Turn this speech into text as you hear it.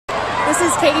This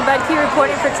is Katie Budke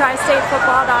reporting for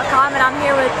TriStateFootball.com, and I'm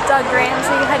here with Doug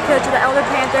Ramsey, head coach of the Elder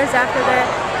Panthers, after their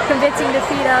convincing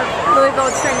defeat of Louisville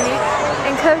Trinity.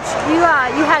 And Coach, you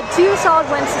had two solid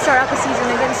wins to start out the season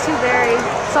against two very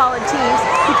solid teams.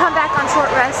 You come back on short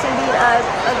rest and beat a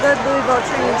good Louisville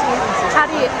Trinity team. How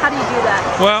do you do that?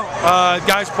 Well,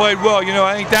 guys played well. You know,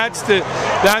 I think that's the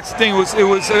thing. It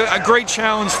was a great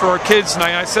challenge for our kids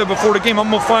tonight. I said before the game,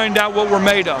 I'm gonna find out what we're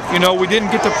made of. You know, we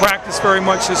didn't get to practice very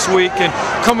much this week, and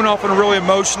coming off in a really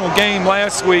emotional game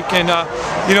last week, and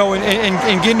you know,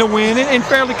 and getting a win and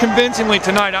fairly convincingly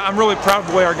tonight. I'm really proud of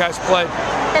the way our guys played.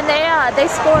 And they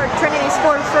scored. Trinity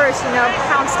scored first. You know,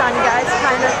 pounced on you guys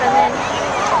kind of, and then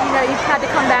you know you had to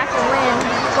come back and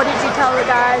win. What did you tell the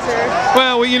guys? Or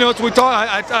well, you know, it's we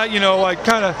thought. You know, I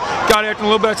kind of got after a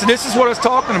little bit. So this is what I was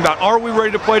talking about. Are we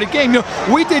ready to play the game? You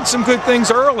know, we did some good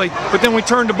things early, but then we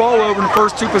turned the ball over in the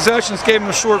first two possessions, gave them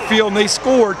a short field, and they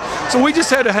scored. So we just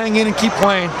had to hang in and keep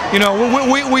playing. You know,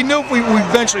 we knew if we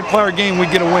eventually play our game,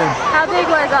 we'd get a win. How big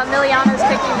was Miliano's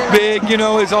kicking? Big, you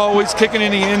know, is always kicking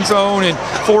in the end zone and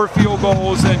 4 field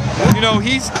goals, and you know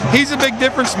he's a big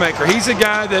difference maker. He's a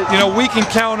guy that, you know, we can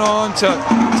count on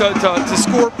to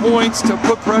score points, to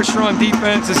put pressure on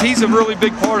defenses. He's a really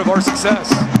big part of our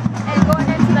success. And going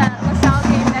into that LaSalle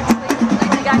game next week, what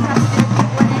do you guys have to do to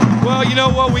keep winning? Well, you know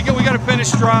what, we got to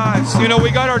finish drives. You know, we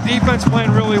got our defense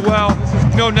playing really well.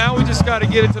 You know, now we just got to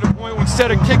get it to the point where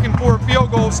instead of kicking 4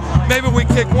 field goals, maybe we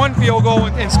kick 1 field goal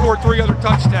and score 3 other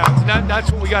touchdowns. And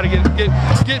that's what we got to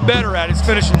get better at, is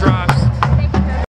finishing drives.